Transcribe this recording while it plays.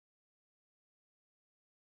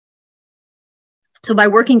So by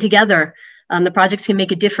working together, the projects can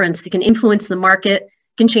make a difference. They can influence the market,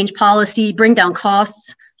 can change policy, bring down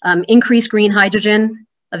costs, increase green hydrogen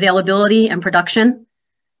availability and production.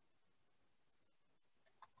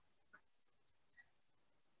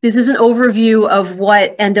 This is an overview of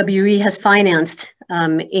what NWE has financed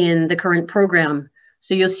in the current program.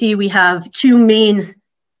 So you'll see we have two main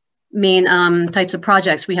types of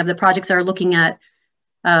projects. We have the projects that are looking at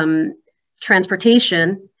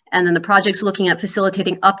transportation, and then the projects looking at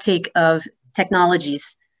facilitating uptake of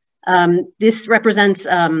technologies. This represents,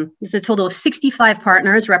 this is a total of 65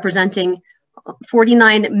 partners representing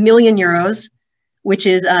 49 million euros, which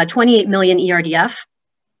is 28 million ERDF.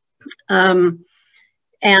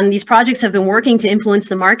 And these projects have been working to influence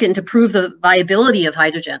the market and to prove the viability of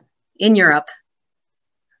hydrogen in Europe.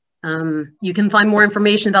 You can find more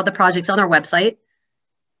information about the projects on our website.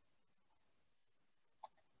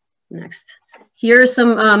 Next. Here are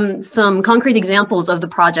some concrete examples of the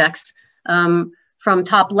projects. From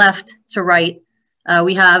top left to right,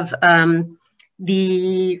 we have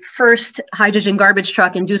the first hydrogen garbage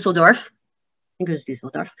truck in Düsseldorf. I think it was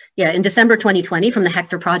Düsseldorf. Yeah, in December 2020 from the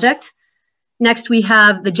Hector project. Next, we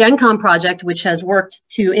have the GenCom project, which has worked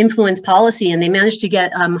to influence policy, and they managed to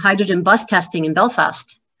get hydrogen bus testing in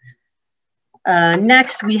Belfast.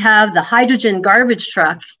 Next, we have the hydrogen garbage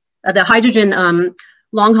truck, the hydrogen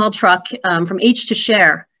long-haul truck from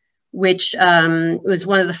H2Share, which was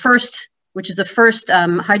one of the first, which is the first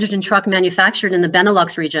hydrogen truck manufactured in the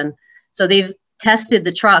Benelux region. So they've tested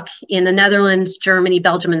the truck in the Netherlands, Germany,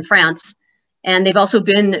 Belgium, and France. And they've also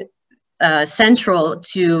been central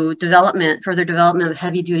to further development of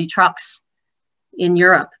heavy-duty trucks in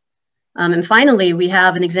Europe. And finally, we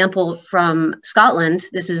have an example from Scotland.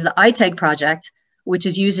 This is the ITEG project, which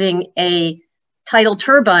is using a tidal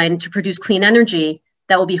turbine to produce clean energy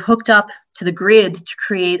that will be hooked up to the grid to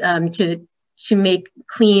create, to make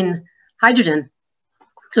clean hydrogen.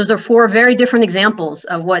 So those are four very different examples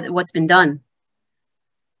of what's been done.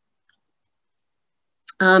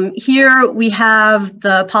 Here we have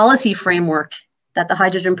the policy framework that the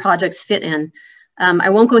hydrogen projects fit in. I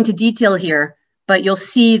won't go into detail here, but you'll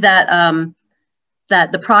see that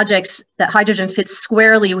that the projects, that hydrogen fits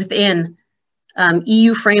squarely within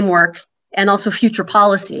EU framework and also future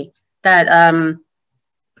policy. Well,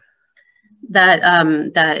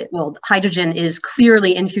 hydrogen is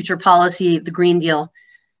clearly in future policy, the Green Deal,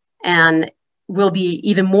 and will be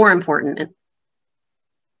even more important.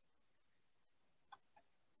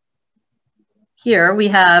 Here we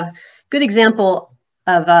have a good example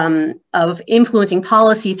of influencing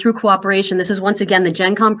policy through cooperation. This is once again the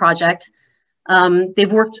GenCom project.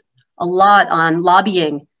 They've worked a lot on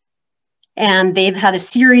lobbying, and they've had a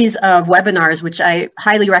series of webinars, which I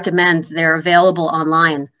highly recommend. They're available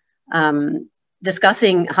online,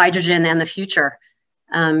 discussing hydrogen and the future.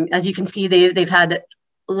 As you can see, they've had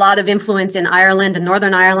a lot of influence in Ireland and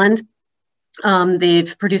Northern Ireland.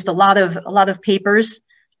 They've produced a lot of papers,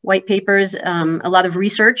 white papers, a lot of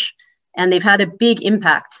research, and they've had a big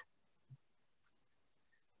impact.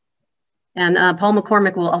 And Paul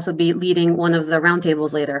McCormick will also be leading one of the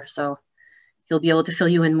roundtables later, so he'll be able to fill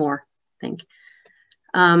you in more, I think.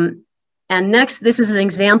 And next, this is an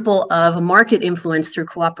example of a market influence through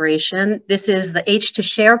cooperation. This is the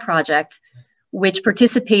H2Share project, which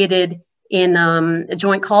participated in a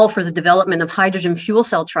joint call for the development of hydrogen fuel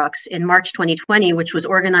cell trucks in March 2020, which was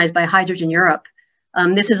organized by Hydrogen Europe.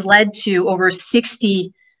 This has led to over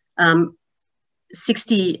 60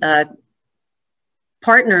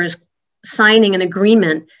 partners signing an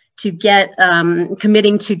agreement to get,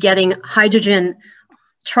 committing to getting hydrogen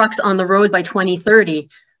trucks on the road by 2030.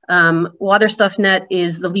 WaterStuffNet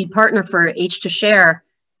is the lead partner for H2Share,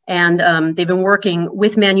 and they've been working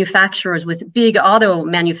with manufacturers, with big auto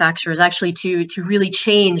manufacturers, actually to really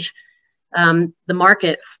change the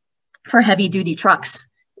market for heavy duty trucks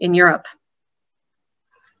in Europe.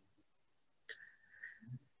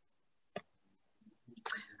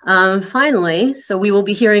 Finally, so we will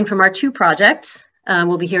be hearing from our two projects.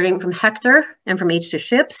 We'll be hearing from Hector and from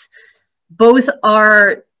H2Ships. Both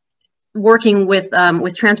are working with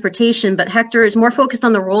transportation, but Hector is more focused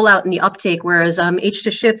on the rollout and the uptake, whereas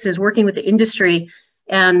H2Ships is working with the industry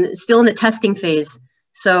and still in the testing phase.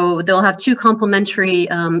 So they'll have two complementary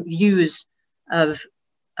views of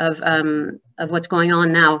what's going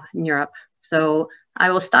on now in Europe. So I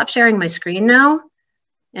will stop sharing my screen now,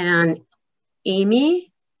 and Amy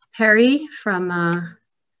Perry from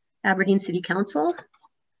Aberdeen City Council,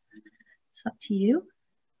 it's up to you.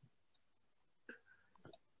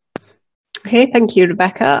 Okay, thank you,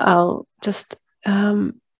 Rebecca. I'll just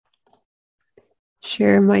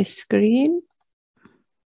share my screen.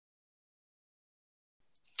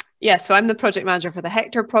 Yeah, so I'm the project manager for the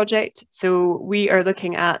Hector project. So we are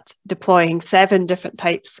looking at deploying seven different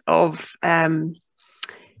types of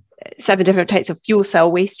fuel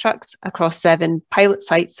cell waste trucks across 7 pilot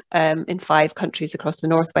sites in 5 countries across the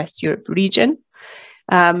Northwest Europe region.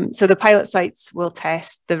 So the pilot sites will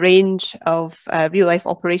test the range of real-life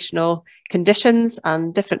operational conditions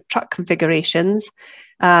and different truck configurations,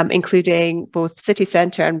 including both city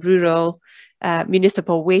centre and rural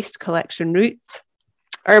municipal waste collection routes,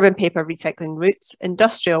 urban paper recycling routes,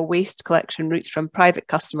 industrial waste collection routes from private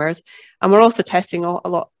customers, and we're also testing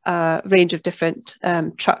a range of different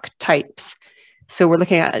truck types. So we're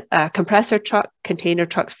looking at a compressor truck, container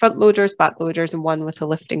trucks, front loaders, back loaders, and one with a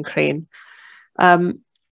lifting crane.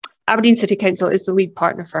 Aberdeen City Council is the lead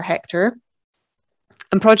partner for Hector,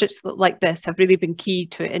 and projects like this have really been key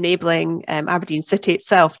to enabling Aberdeen City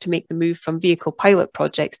itself to make the move from vehicle pilot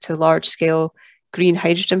projects to large-scale green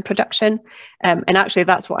hydrogen production. And actually,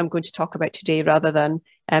 that's what I'm going to talk about today rather than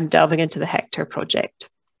delving into the Hector project.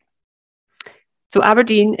 So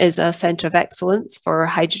Aberdeen is a centre of excellence for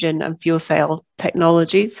hydrogen and fuel cell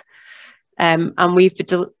technologies. And we've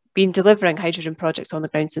been delivering hydrogen projects on the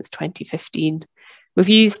ground since 2015. We've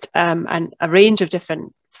used a range of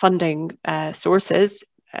different funding sources,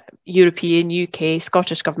 European, UK,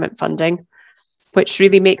 Scottish government funding, which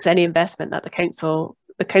really makes any investment that the council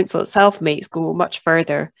itself makes go much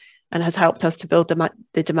further and has helped us to build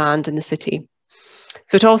the demand in the city.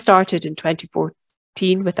 So it all started in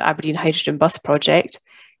 2014 with the Aberdeen Hydrogen Bus Project,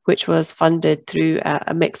 which was funded through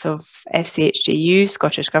a mix of FCHJU,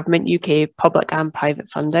 Scottish Government, UK public and private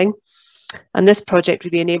funding. And this project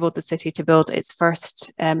really enabled the city to build its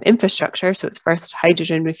first infrastructure, so its first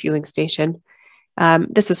hydrogen refuelling station.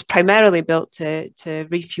 This was primarily built to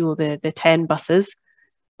refuel the 10 buses,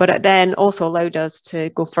 but it then also allowed us to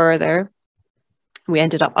go further. We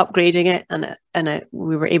ended up upgrading it, and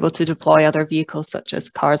we were able to deploy other vehicles such as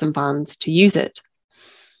cars and vans to use it.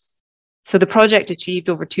 So the project achieved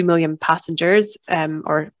over 2 million passengers,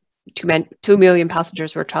 or 2 million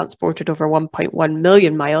passengers were transported over 1.1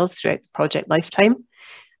 million miles throughout the project lifetime.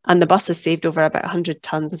 And the buses saved over about 100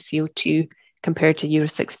 tonnes of CO2 compared to Euro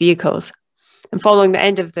 6 vehicles. And following the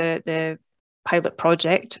end of the pilot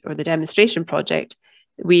project or the demonstration project,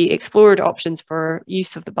 we explored options for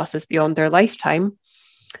use of the buses beyond their lifetime.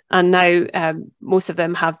 And now most of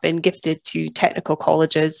them have been gifted to technical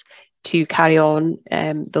colleges to carry on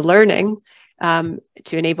the learning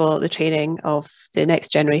to enable the training of the next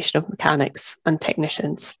generation of mechanics and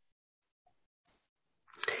technicians.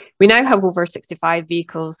 We now have over 65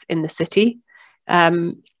 vehicles in the city.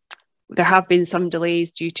 There have been some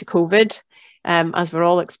delays due to COVID, as we're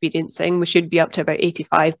all experiencing. We should be up to about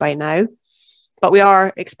 85 by now. But we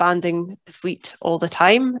are expanding the fleet all the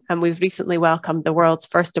time, and we've recently welcomed the world's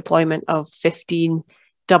first deployment of 15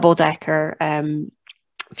 double-decker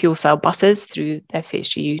fuel cell buses through the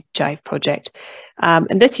FCHU Jive project.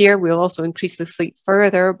 And this year, we'll also increase the fleet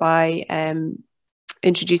further by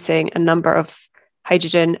introducing a number of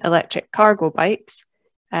hydrogen electric cargo bikes.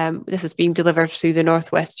 This is being delivered through the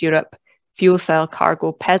Northwest Europe Fuel Cell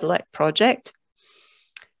Cargo Pedelec project.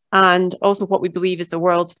 And also what we believe is the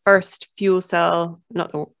world's first fuel cell,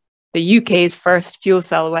 not the UK's first fuel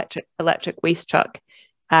cell electric waste truck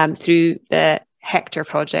through the Hector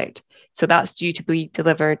project. So that's due to be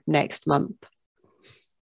delivered next month.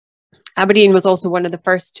 Aberdeen was also one of the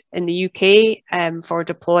first in the UK for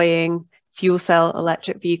deploying fuel cell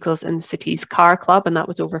electric vehicles in the city's car club, and that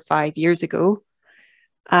was over 5 years ago.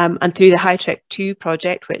 And through the HyTrek 2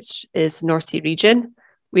 project, which is North Sea region,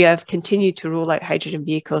 we have continued to roll out hydrogen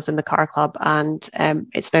vehicles in the car club, and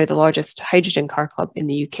it's now the largest hydrogen car club in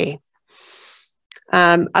the UK.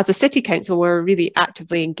 As a city council, we're really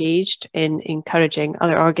actively engaged in encouraging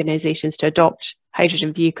other organisations to adopt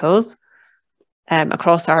hydrogen vehicles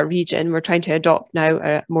across our region. We're trying to adopt now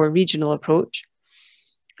a more regional approach.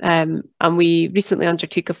 And we recently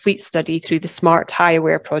undertook a fleet study through the Smart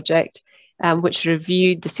Highware project, which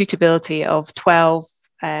reviewed the suitability of 12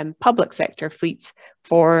 public sector fleets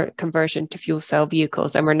for conversion to fuel cell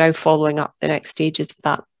vehicles. And we're now following up the next stages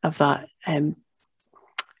of that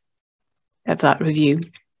review.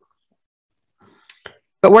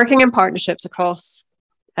 But working in partnerships across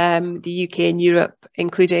the UK and Europe,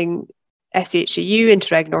 including FCHJU,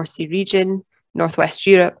 Interreg North Sea region, Northwest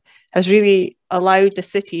Europe, has really allowed the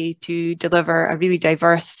city to deliver a really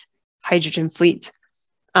diverse hydrogen fleet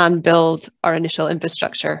and build our initial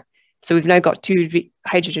infrastructure. So we've now got 2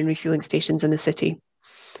 hydrogen refueling stations in the city.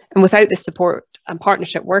 And without this support and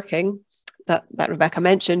partnership working that Rebecca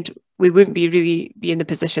mentioned, we wouldn't really be in the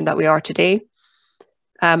position that we are today.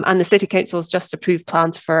 And the City Council has just approved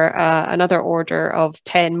plans for another order of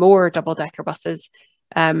 10 more double-decker buses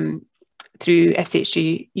through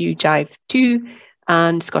FCHU Jive 2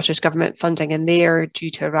 and Scottish Government funding, and they are due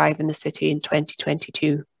to arrive in the city in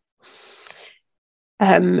 2022.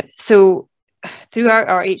 So throughout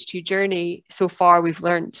our H2 journey so far, we've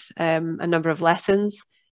learned a number of lessons.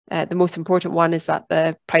 The most important one is that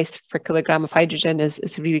the price per kilogram of hydrogen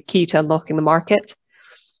is really key to unlocking the market,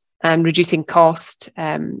 and reducing cost,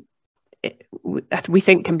 we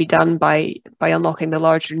think, can be done by unlocking the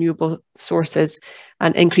large renewable sources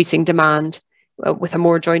and increasing demand with a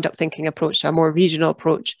more joined up thinking approach, a more regional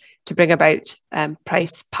approach, to bring about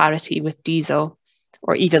price parity with diesel,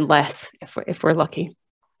 or even less if we're lucky.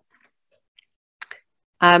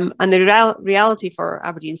 And the reality for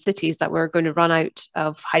Aberdeen City is that we're going to run out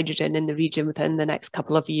of hydrogen in the region within the next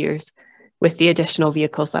couple of years with the additional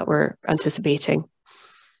vehicles that we're anticipating.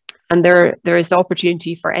 And there is the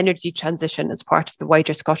opportunity for energy transition as part of the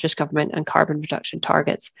wider Scottish Government and carbon reduction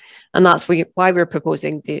targets. And that's why we're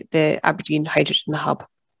proposing the Aberdeen Hydrogen Hub.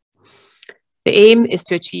 The aim is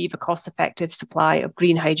to achieve a cost-effective supply of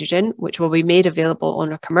green hydrogen, which will be made available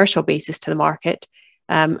on a commercial basis to the market,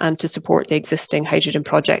 and to support the existing hydrogen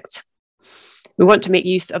projects. We want to make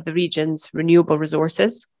use of the region's renewable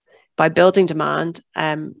resources by building demand,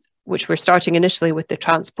 which we're starting initially with the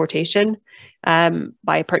transportation,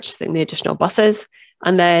 by purchasing the additional buses,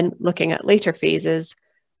 and then looking at later phases,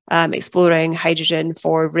 exploring hydrogen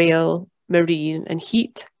for rail, marine and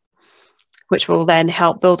heat, which will then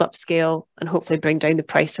help build up scale and hopefully bring down the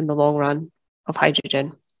price in the long run of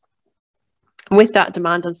hydrogen. And with that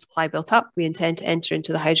demand and supply built up, we intend to enter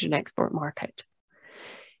into the hydrogen export market.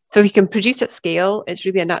 So if you can produce at scale, it's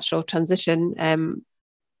really a natural transition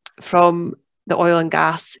from the oil and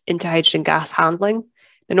gas into hydrogen gas handling.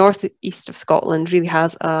 The northeast of Scotland really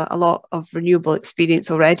has a lot of renewable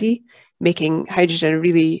experience already, making hydrogen a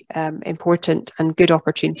really important and good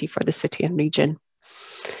opportunity for the city and region.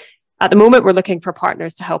 At the moment, we're looking for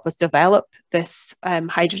partners to help us develop this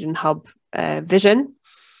hydrogen hub vision.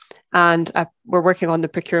 And we're working on the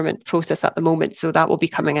procurement process at the moment, so that will be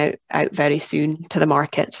coming out very soon to the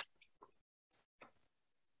market.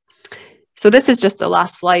 So this is just the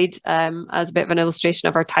last slide as a bit of an illustration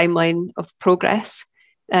of our timeline of progress.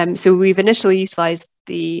 So we've initially utilised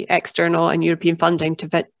the external and European funding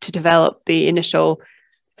to develop the initial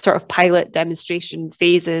sort of pilot demonstration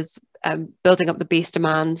phases, building up the base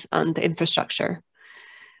demands and the infrastructure.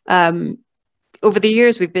 Over the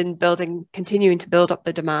years, we've been continuing to build up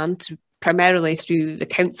the demand primarily through the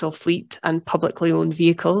council fleet and publicly owned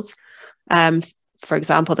vehicles. For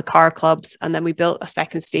example, the car clubs, and then we built a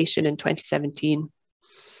second station in 2017.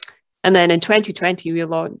 And then in 2020, we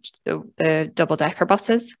launched the double-decker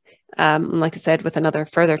buses, like I said, with another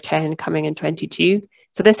further 10 coming in 22.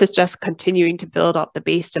 So this is just continuing to build up the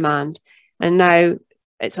base demand. And now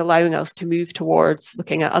it's allowing us to move towards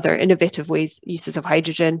looking at other innovative uses of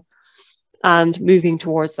hydrogen and moving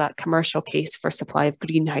towards that commercial case for supply of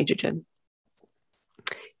green hydrogen.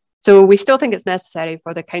 So we still think it's necessary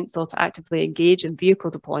for the council to actively engage in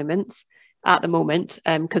vehicle deployments at the moment,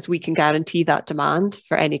 because we can guarantee that demand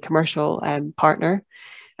for any commercial partner.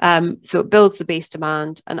 So it builds the base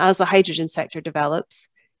demand, and as the hydrogen sector develops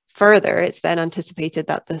further, it's then anticipated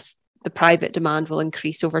that the private demand will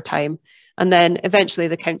increase over time, and then eventually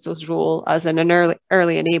the council's role as an early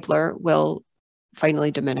enabler will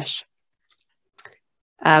finally diminish.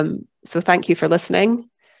 So thank you for listening.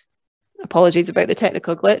 Apologies about the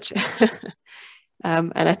technical glitch.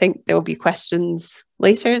 And I think there will be questions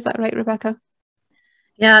later. Is that right, Rebecca?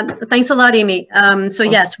 Yeah, thanks a lot, Amy. So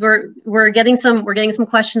yes, we're getting some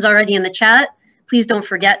questions already in the chat. Please don't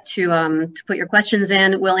forget to put your questions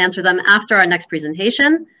in. We'll answer them after our next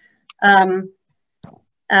presentation.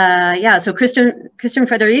 Yeah, so Christian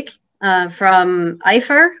Frederic from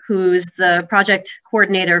IFER, who's the project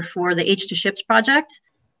coordinator for the H2Ships project.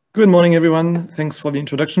 Good morning, everyone. Thanks for the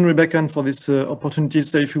introduction, Rebecca, and for this opportunity to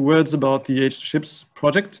say a few words about the H2Ships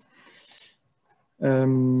project.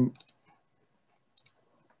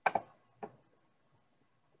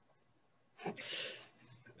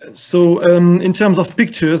 So in terms of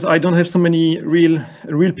pictures, I don't have so many real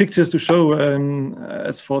pictures to show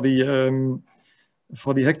as for the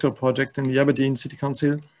Hector project in the Aberdeen City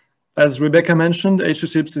Council. As Rebecca mentioned,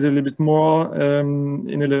 H2Ships is a little bit more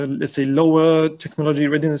in a, let's say, lower technology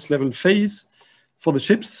readiness level phase for the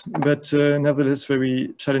ships, but nevertheless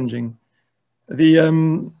very challenging.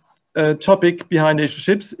 The topic behind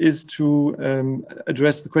H2Ships is to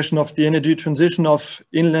address the question of the energy transition of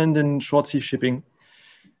inland and short sea shipping.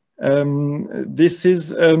 This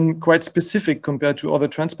is quite specific compared to other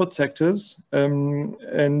transport sectors, and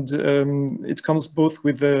it comes both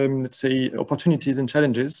with, let's say, opportunities and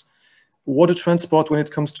challenges. Water transport, when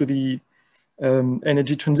it comes to the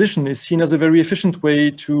energy transition, is seen as a very efficient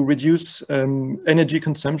way to reduce energy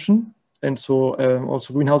consumption, and so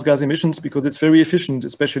also greenhouse gas emissions, because it's very efficient,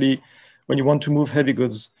 especially when you want to move heavy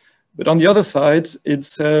goods. But on the other side,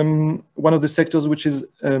 it's one of the sectors which is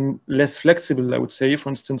less flexible, I would say, for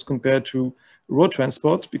instance, compared to road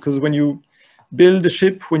transport, because when you build a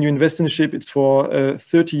ship, when you invest in a ship, it's for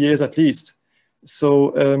 30 years at least.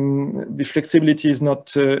 So the flexibility is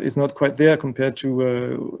not quite there compared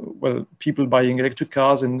to well, people buying electric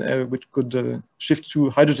cars and which could shift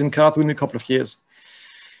to hydrogen cars within a couple of years.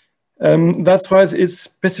 That's why it's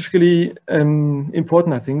specifically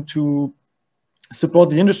important, I think, to support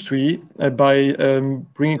the industry by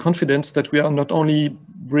bringing confidence that we are not only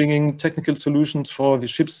bringing technical solutions for the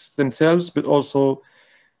ships themselves, but also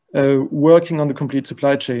working on the complete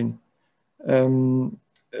supply chain.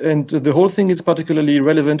 And the whole thing is particularly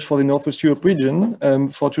relevant for the Northwest Europe region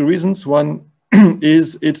for two reasons. One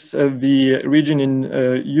is it's the region in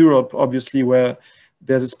Europe, obviously, where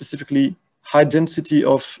there's a specifically high density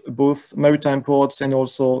of both maritime ports and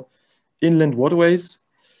also inland waterways.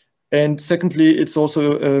 And secondly, it's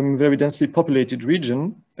also a very densely populated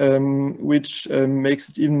region, which makes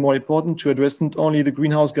it even more important to address not only the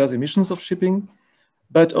greenhouse gas emissions of shipping,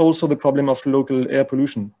 but also the problem of local air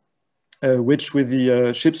pollution. Which with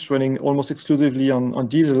the ships running almost exclusively on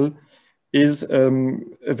diesel is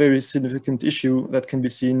a very significant issue that can be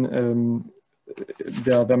seen.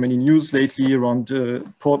 There are many news lately around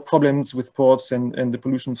problems with ports and the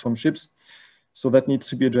pollution from ships. So that needs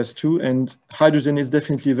to be addressed too. And hydrogen is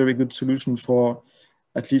definitely a very good solution for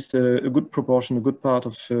at least a good proportion, a good part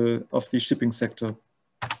of the shipping sector.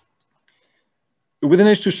 Within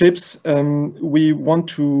H2 Ships, we want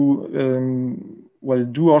to well,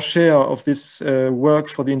 do our share of this work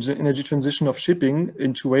for the energy transition of shipping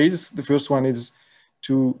in two ways. The first one is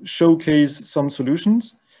to showcase some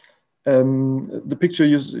solutions. The picture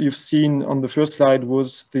you've seen on the first slide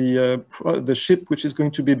was the ship which is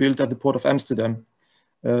going to be built at the Port of Amsterdam,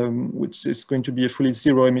 which is going to be a fully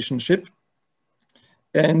zero emission ship.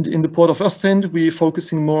 And in the Port of Ostend, we're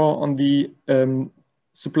focusing more on the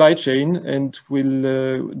supply chain and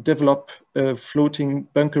will develop floating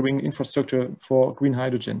bunkering infrastructure for green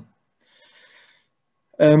hydrogen.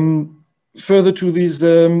 Further to these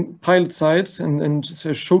pilot sites and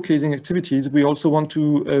showcasing activities, we also want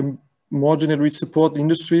to more generally support the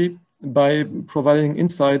industry by providing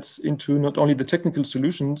insights into not only the technical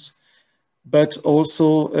solutions, but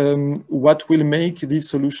also what will make these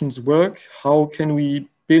solutions work. How can we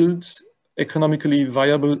build economically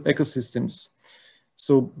viable ecosystems?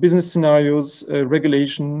 So business scenarios,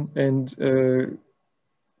 regulation, and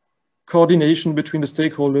coordination between the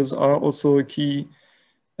stakeholders are also a key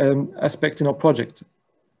aspect in our project.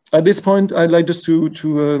 At this point, I'd like just to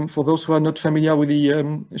for those who are not familiar with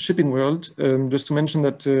the shipping world, just to mention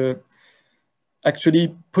that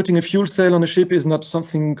actually putting a fuel cell on a ship is not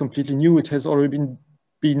something completely new. It has already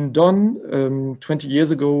been done 20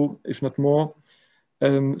 years ago, if not more.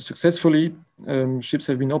 Successfully, ships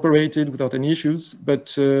have been operated without any issues,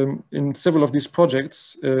 but in several of these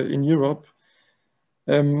projects in Europe,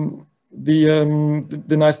 the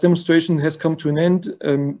nice demonstration has come to an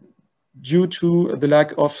end due to the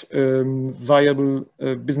lack of viable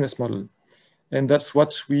business model. And that's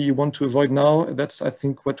what we want to avoid now. That's, I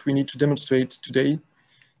think, what we need to demonstrate today.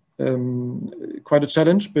 Quite a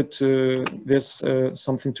challenge, but there's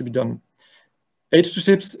something to be done. H2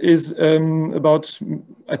 Ships is about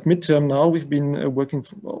at midterm now. We've been working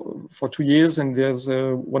for 2 years, and there's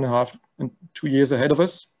 1.5 and 2 years ahead of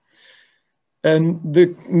us. And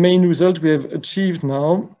the main result we have achieved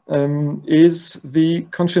now is the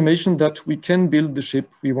confirmation that we can build the ship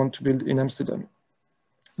we want to build in Amsterdam.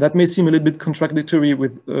 That may seem a little bit contradictory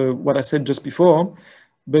with what I said just before,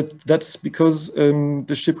 but that's because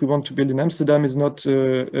the ship we want to build in Amsterdam is not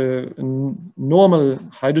a normal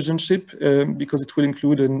hydrogen ship, because it will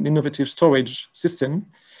include an innovative storage system,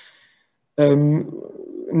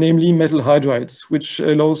 namely metal hydrides, which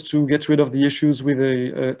allows to get rid of the issues with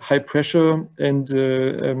a high pressure and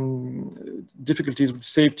difficulties with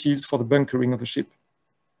safeties for the bunkering of the ship.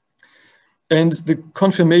 And the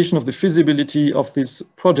confirmation of the feasibility of this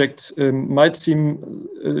project might seem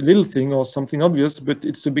a little thing or something obvious, but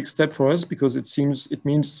it's a big step for us because it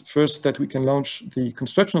means first that we can launch the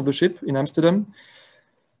construction of the ship in Amsterdam.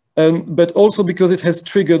 but also because it has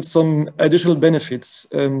triggered some additional benefits.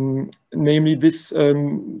 Namely, this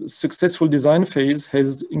successful design phase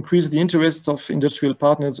has increased the interest of industrial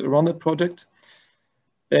partners around that project.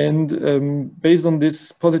 And based on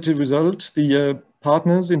this positive result, the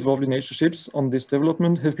partners involved in H2Ships on this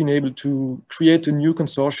development have been able to create a new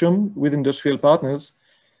consortium with industrial partners,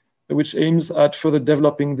 which aims at further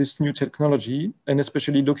developing this new technology, and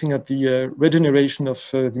especially looking at the regeneration of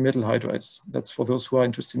the metal hydrides. That's for those who are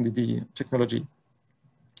interested in the technology.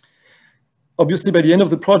 Obviously, by the end of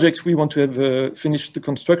the project, we want to have finished the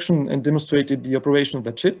construction and demonstrated the operation of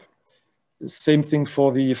that ship. Same thing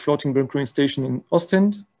for the floating bunkering station in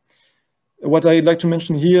Ostend. What I'd like to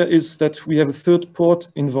mention here is that we have a third port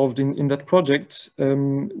involved in that project,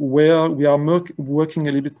 where we are working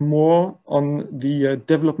a little bit more on the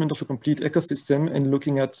development of a complete ecosystem and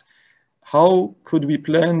looking at how could we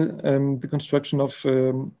plan the construction of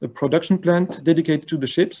a production plant dedicated to the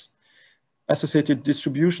ships, associated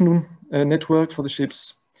distribution network for the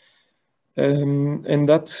ships, and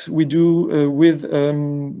that we do with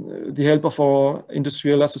the help of our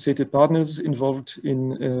industrial associated partners involved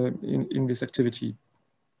in this activity.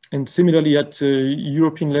 And similarly, at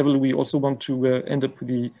European level, we also want to end up with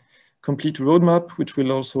the complete roadmap, which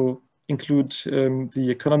will also include the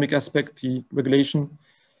economic aspect, the regulation,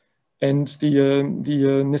 and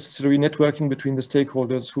the necessary networking between the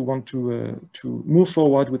stakeholders who want to move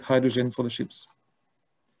forward with hydrogen for the ships.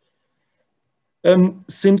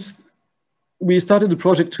 Since we started the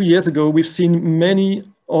project 2 years ago, we've seen many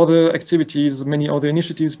other activities, many other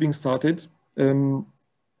initiatives being started. That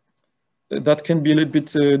can be a little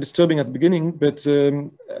bit disturbing at the beginning, but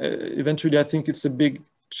eventually I think it's a big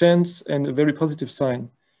chance and a very positive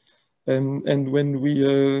sign. And when we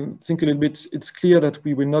think a little bit, it's clear that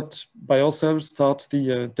we will not by ourselves start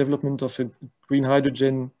the development of a green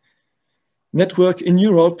hydrogen network in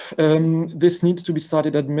Europe. This needs to be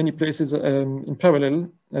started at many places in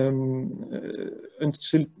parallel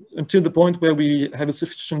until the point where we have a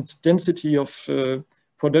sufficient density of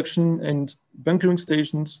production and bunkering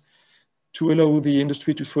stations to allow the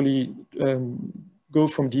industry to fully go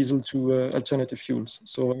from diesel to alternative fuels.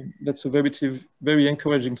 So that's a very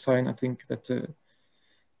encouraging sign, I think, that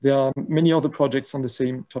there are many other projects on the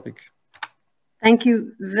same topic. Thank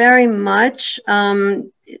you very much.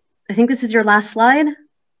 I think this is your last slide.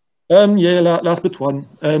 Yeah, last but one.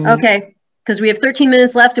 Okay, because we have 13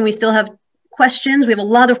 minutes left and we still have questions. We have a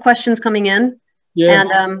lot of questions coming in. Yeah.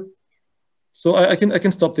 And so I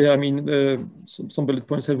can stop there. I mean, some bullet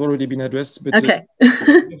points have already been addressed, but okay.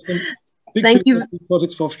 Thank you.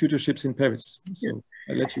 Projects for future ships in Paris. So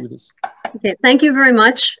I'll let you with this. Okay, thank you very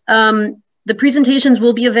much. The presentations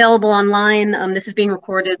will be available online. This is being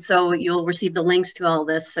recorded, so you'll receive the links to all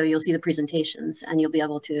this. So you'll see the presentations and you'll be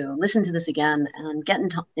able to listen to this again and get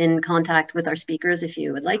in contact with our speakers if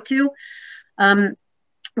you would like to.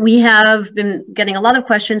 We have been getting a lot of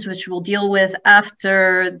questions, which we'll deal with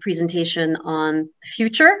after the presentation on the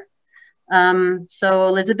future. So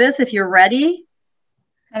Elizabeth, if you're ready.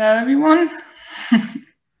 Hello, everyone.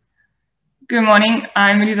 Good morning.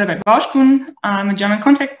 I'm Elisabeth Bauschkuhn. I'm a German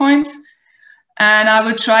contact point. And I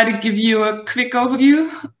will try to give you a quick overview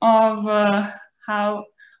of how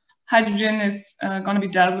hydrogen is going to be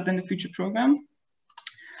dealt with in the future program.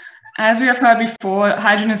 As we have heard before,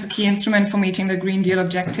 hydrogen is a key instrument for meeting the Green Deal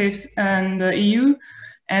objectives in the EU.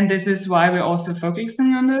 And this is why we're also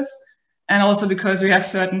focusing on this. And also because we have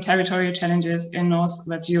certain territorial challenges in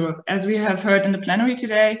Northwest Europe. As we have heard in the plenary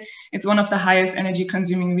today, it's one of the highest energy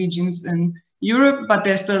consuming regions in Europe, but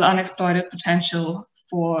there's still unexploited potential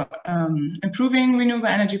for improving renewable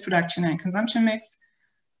energy production and consumption mix.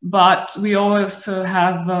 But we also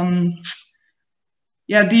have,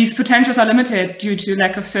 these potentials are limited due to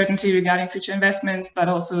lack of certainty regarding future investments, but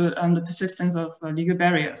also the persistence of legal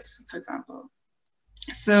barriers, for example.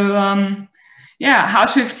 So, how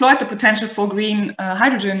to exploit the potential for green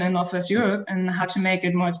hydrogen in Northwest Europe and how to make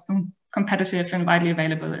it more competitive and widely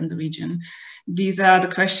available in the region. These are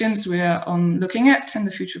the questions we're looking at in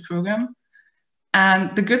the future program.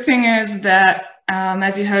 And the good thing is that,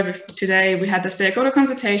 as you heard today, we had the stakeholder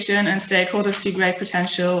consultation and stakeholders see great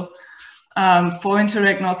potential for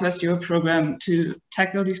Interreg Northwest Europe program to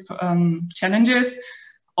tackle these challenges,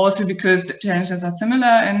 also because the challenges are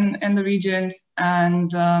similar in the regions.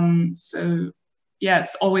 And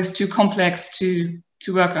it's always too complex to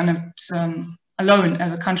work on it alone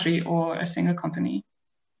as a country or a single company.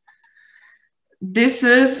 This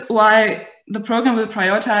is why the program will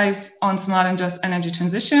prioritize on smart and just energy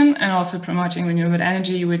transition and also promoting renewable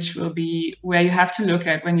energy, which will be where you have to look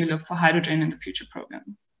at when you look for hydrogen in the future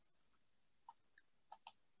program.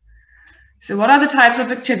 So what are the types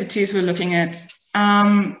of activities we're looking at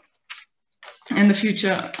in the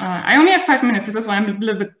future? I only have 5 minutes. This is why I'm a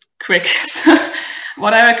little bit quick. So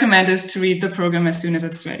what I recommend is to read the program as soon as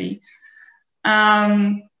it's ready.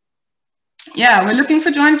 Yeah, we're looking for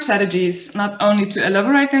joint strategies, not only to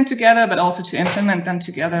elaborate them together, but also to implement them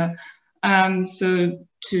together. So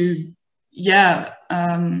to, yeah,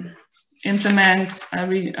 implement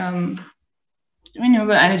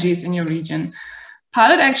renewable energies in your region.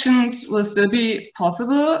 Pilot actions will still be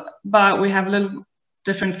possible, but we have a little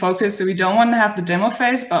different focus. So we don't want to have the demo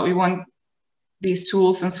phase, but we want these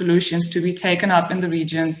tools and solutions to be taken up in the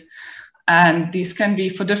regions. And these can be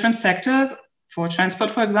for different sectors, for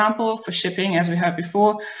transport, for example, for shipping, as we heard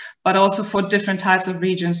before, but also for different types of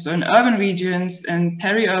regions. So in urban regions, and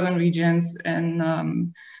peri-urban regions,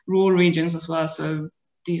 and rural regions as well. So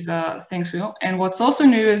these are things we want. And what's also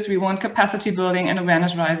new is we want capacity building and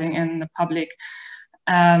awareness rising in the public.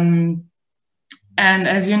 And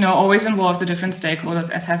as you know, always involve the different stakeholders,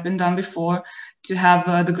 as has been done before, to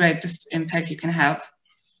have the greatest impact you can have.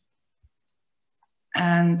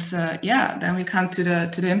 And yeah, then we come to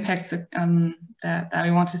the impacts that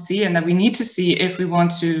we want to see and that we need to see if we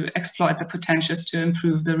want to exploit the potentials to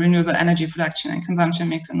improve the renewable energy production and consumption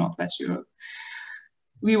mix in Northwest Europe.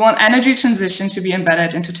 We want energy transition to be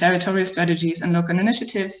embedded into territorial strategies and local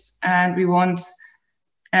initiatives. And we want,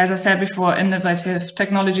 as I said before, innovative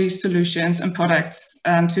technology solutions and products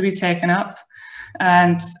to be taken up.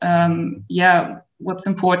 And yeah, what's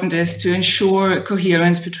important is to ensure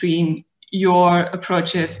coherence between your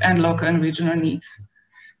approaches and local and regional needs.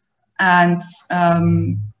 And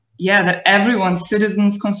yeah, that everyone,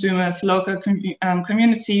 citizens, consumers, local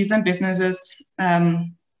communities and businesses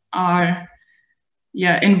are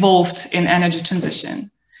involved in energy transition.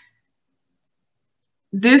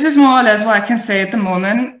 This is more or less what I can say at the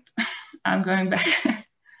moment. I'm going back.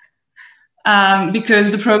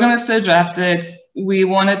 Because the program is still drafted, we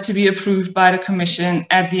want it to be approved by the Commission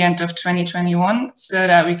at the end of 2021 so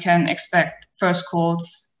that we can expect first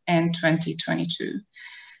calls in 2022.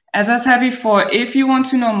 As I said before, if you want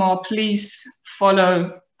to know more, please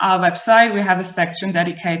follow our website. We have a section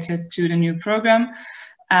dedicated to the new program,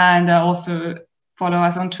 and also follow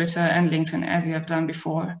us on Twitter and LinkedIn as you have done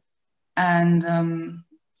before. And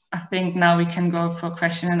I think now we can go for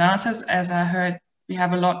question and answers, as I heard we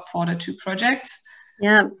have a lot for the two projects.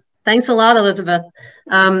 Yeah, thanks a lot, Elizabeth.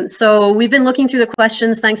 So we've been looking through the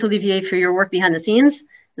questions. Thanks, Olivier, for your work behind the scenes.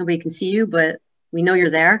 Nobody can see you, but we know you're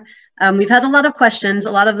there. We've had a lot of questions.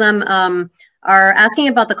 A lot of them are asking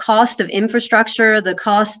about the cost of infrastructure, the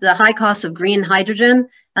high cost of green hydrogen.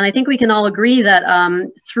 And I think we can all agree that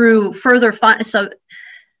through further further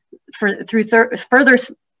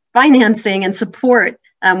financing and support,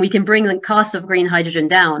 we can bring the cost of green hydrogen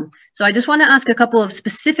down. So I just want to ask a couple of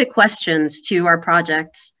specific questions to our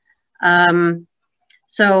projects.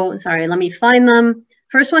 So sorry, let me find them.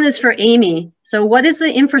 First one is for Amy. So what is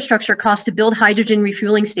the infrastructure cost to build hydrogen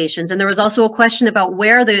refueling stations? And there was also a question about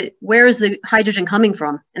where is the hydrogen coming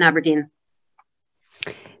from in Aberdeen?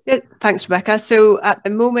 Yeah, thanks, Rebecca. So at the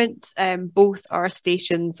moment, both our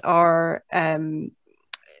stations are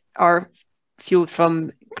fueled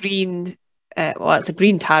from green, well, it's a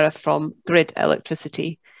green tariff from grid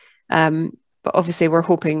electricity. But obviously we're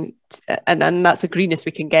hoping, and that's the greenest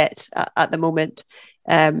we can get at the moment.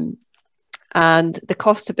 And the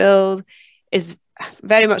cost to build is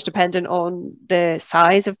very much dependent on the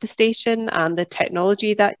size of the station and the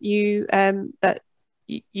technology that you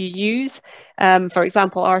use. For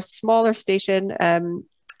example, our smaller station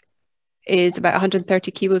is about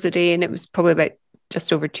 130 kilos a day, and it was probably about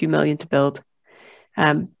just over 2 million to build.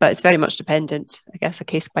 But it's very much dependent, I guess, a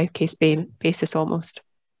case-by-case basis almost.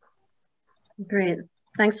 Great,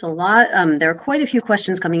 thanks a lot. There are quite a few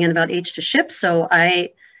questions coming in about H2Ship, so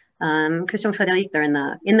Christian, Frederic, they're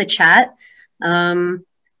in the chat. I'm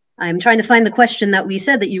trying to find the question that we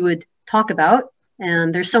said that you would talk about,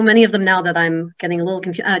 and there's so many of them now that I'm getting a little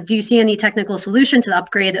confused. Do you see any technical solution to the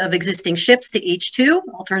upgrade of existing ships to H2,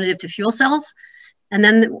 alternative to fuel cells? And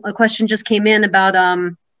then a question just came in about,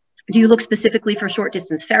 do you look specifically for short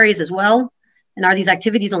distance ferries as well? And are these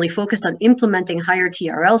activities only focused on implementing higher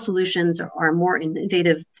TRL solutions, or are more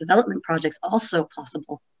innovative development projects also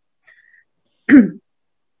possible?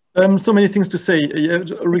 So many things to say.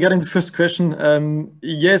 Regarding the first question,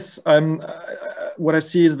 yes, what I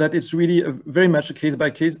see is that it's really very much a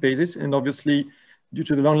case-by-case basis, and obviously, due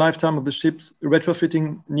to the long lifetime of the ships,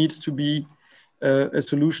 retrofitting needs to be a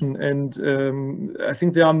solution. And I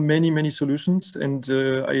think there are many solutions, and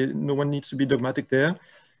no one needs to be dogmatic there.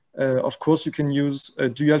 Of course, you can use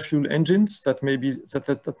dual fuel engines. That may be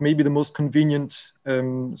the most convenient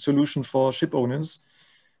solution for ship owners.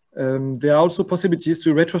 There are also possibilities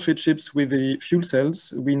to retrofit ships with the fuel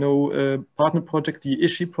cells. We know a partner project, the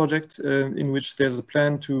ISHI project, in which there's a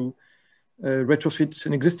plan to retrofit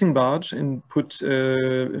an existing barge and put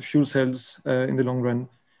fuel cells in the long run.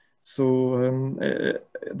 So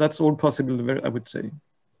that's all possible, I would say.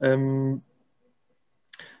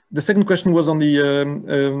 The second question was on the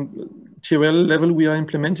TRL level we are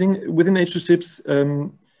implementing. Within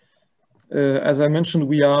H2SIPS, as I mentioned,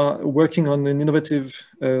 we are working on an innovative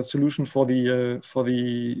solution for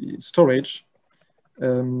the storage.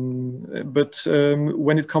 But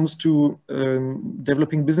when it comes to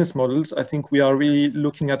developing business models, I think we are really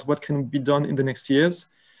looking at what can be done in the next years.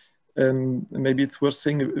 Maybe it's worth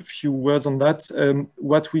saying a few words on that.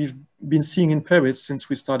 What we've been seeing in Paris since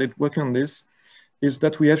we started working on this is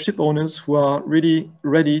that we have ship owners who are really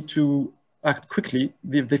ready to act quickly.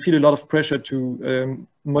 They feel a lot of pressure to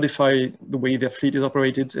modify the way their fleet is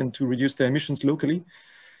operated and to reduce their emissions locally.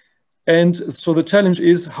 And so the challenge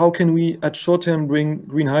is, how can we at short term bring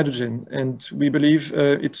green hydrogen? And we believe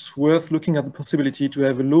it's worth looking at the possibility to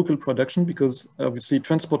have a local production, because obviously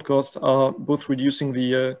transport costs are both reducing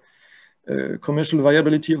the commercial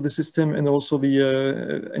viability of the system and also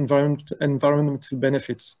the environmental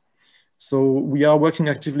benefits. So we are working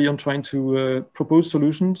actively on trying to propose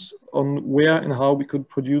solutions on where and how we could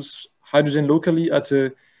produce hydrogen locally at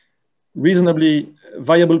a reasonably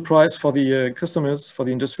viable price for the customers, for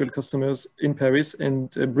the industrial customers in Paris,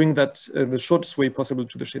 and bring that the shortest way possible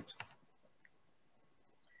to the ship.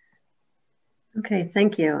 Okay,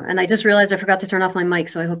 thank you. And I just realized I forgot to turn off my mic,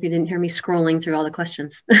 so I hope you didn't hear me scrolling through all the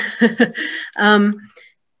questions.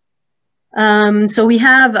 So we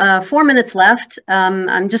have 4 minutes left.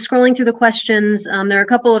 I'm just scrolling through the questions. There are a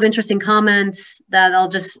couple of interesting comments that I'll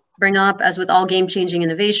just bring up. As with all game-changing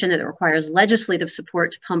innovation, it requires legislative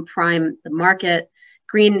support to pump prime the market.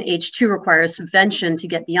 Green H2 requires subvention to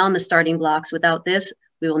get beyond the starting blocks. Without this,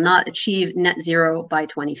 we will not achieve net zero by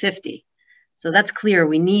 2050. So that's clear.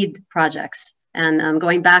 We need projects. And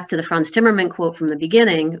going back to the Franz Timmermann quote from the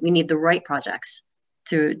beginning, we need the right projects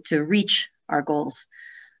to reach our goals.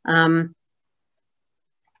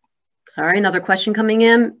 Sorry, another question coming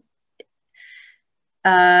in.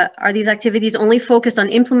 Are these activities only focused on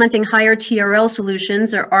implementing higher TRL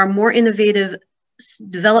solutions, or are more innovative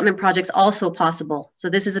development projects also possible? So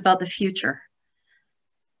this is about the future.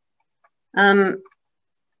 Honestly,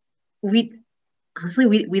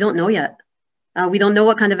 we don't know yet. We don't know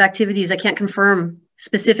what kind of activities. I can't confirm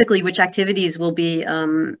specifically which activities will be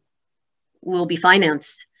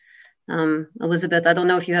financed. Elizabeth, I don't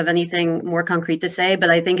know if you have anything more concrete to say, but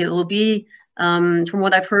I think it will be, from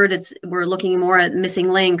what I've heard, we're looking more at missing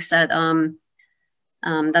links. At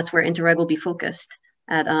that's where Interreg will be focused,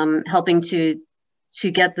 at helping to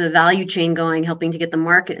get the value chain going, helping to get the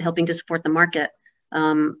market, helping to support the market.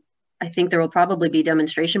 I think there will probably be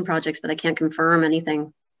demonstration projects, but I can't confirm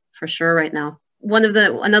anything for sure right now.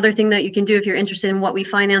 Another thing that you can do if you're interested in what we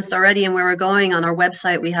financed already and where we're going, on our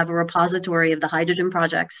website, we have a repository of the hydrogen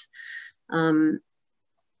projects. And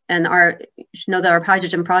you should know that our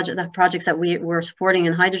hydrogen project, the projects that we're supporting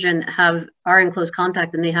in hydrogen are in close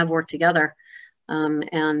contact, and they have worked together.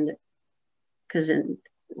 And because,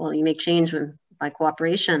 well, you make change by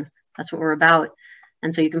cooperation. That's what we're about.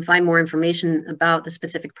 And so you can find more information about the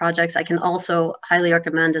specific projects. I can also highly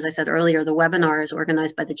recommend, as I said earlier, the webinars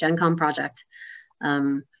organized by the GenCom project,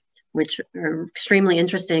 which are extremely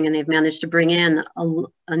interesting, and they've managed to bring in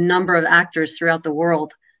a number of actors throughout the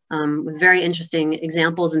world with very interesting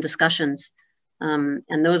examples and discussions.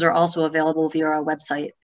 And those are also available via our website.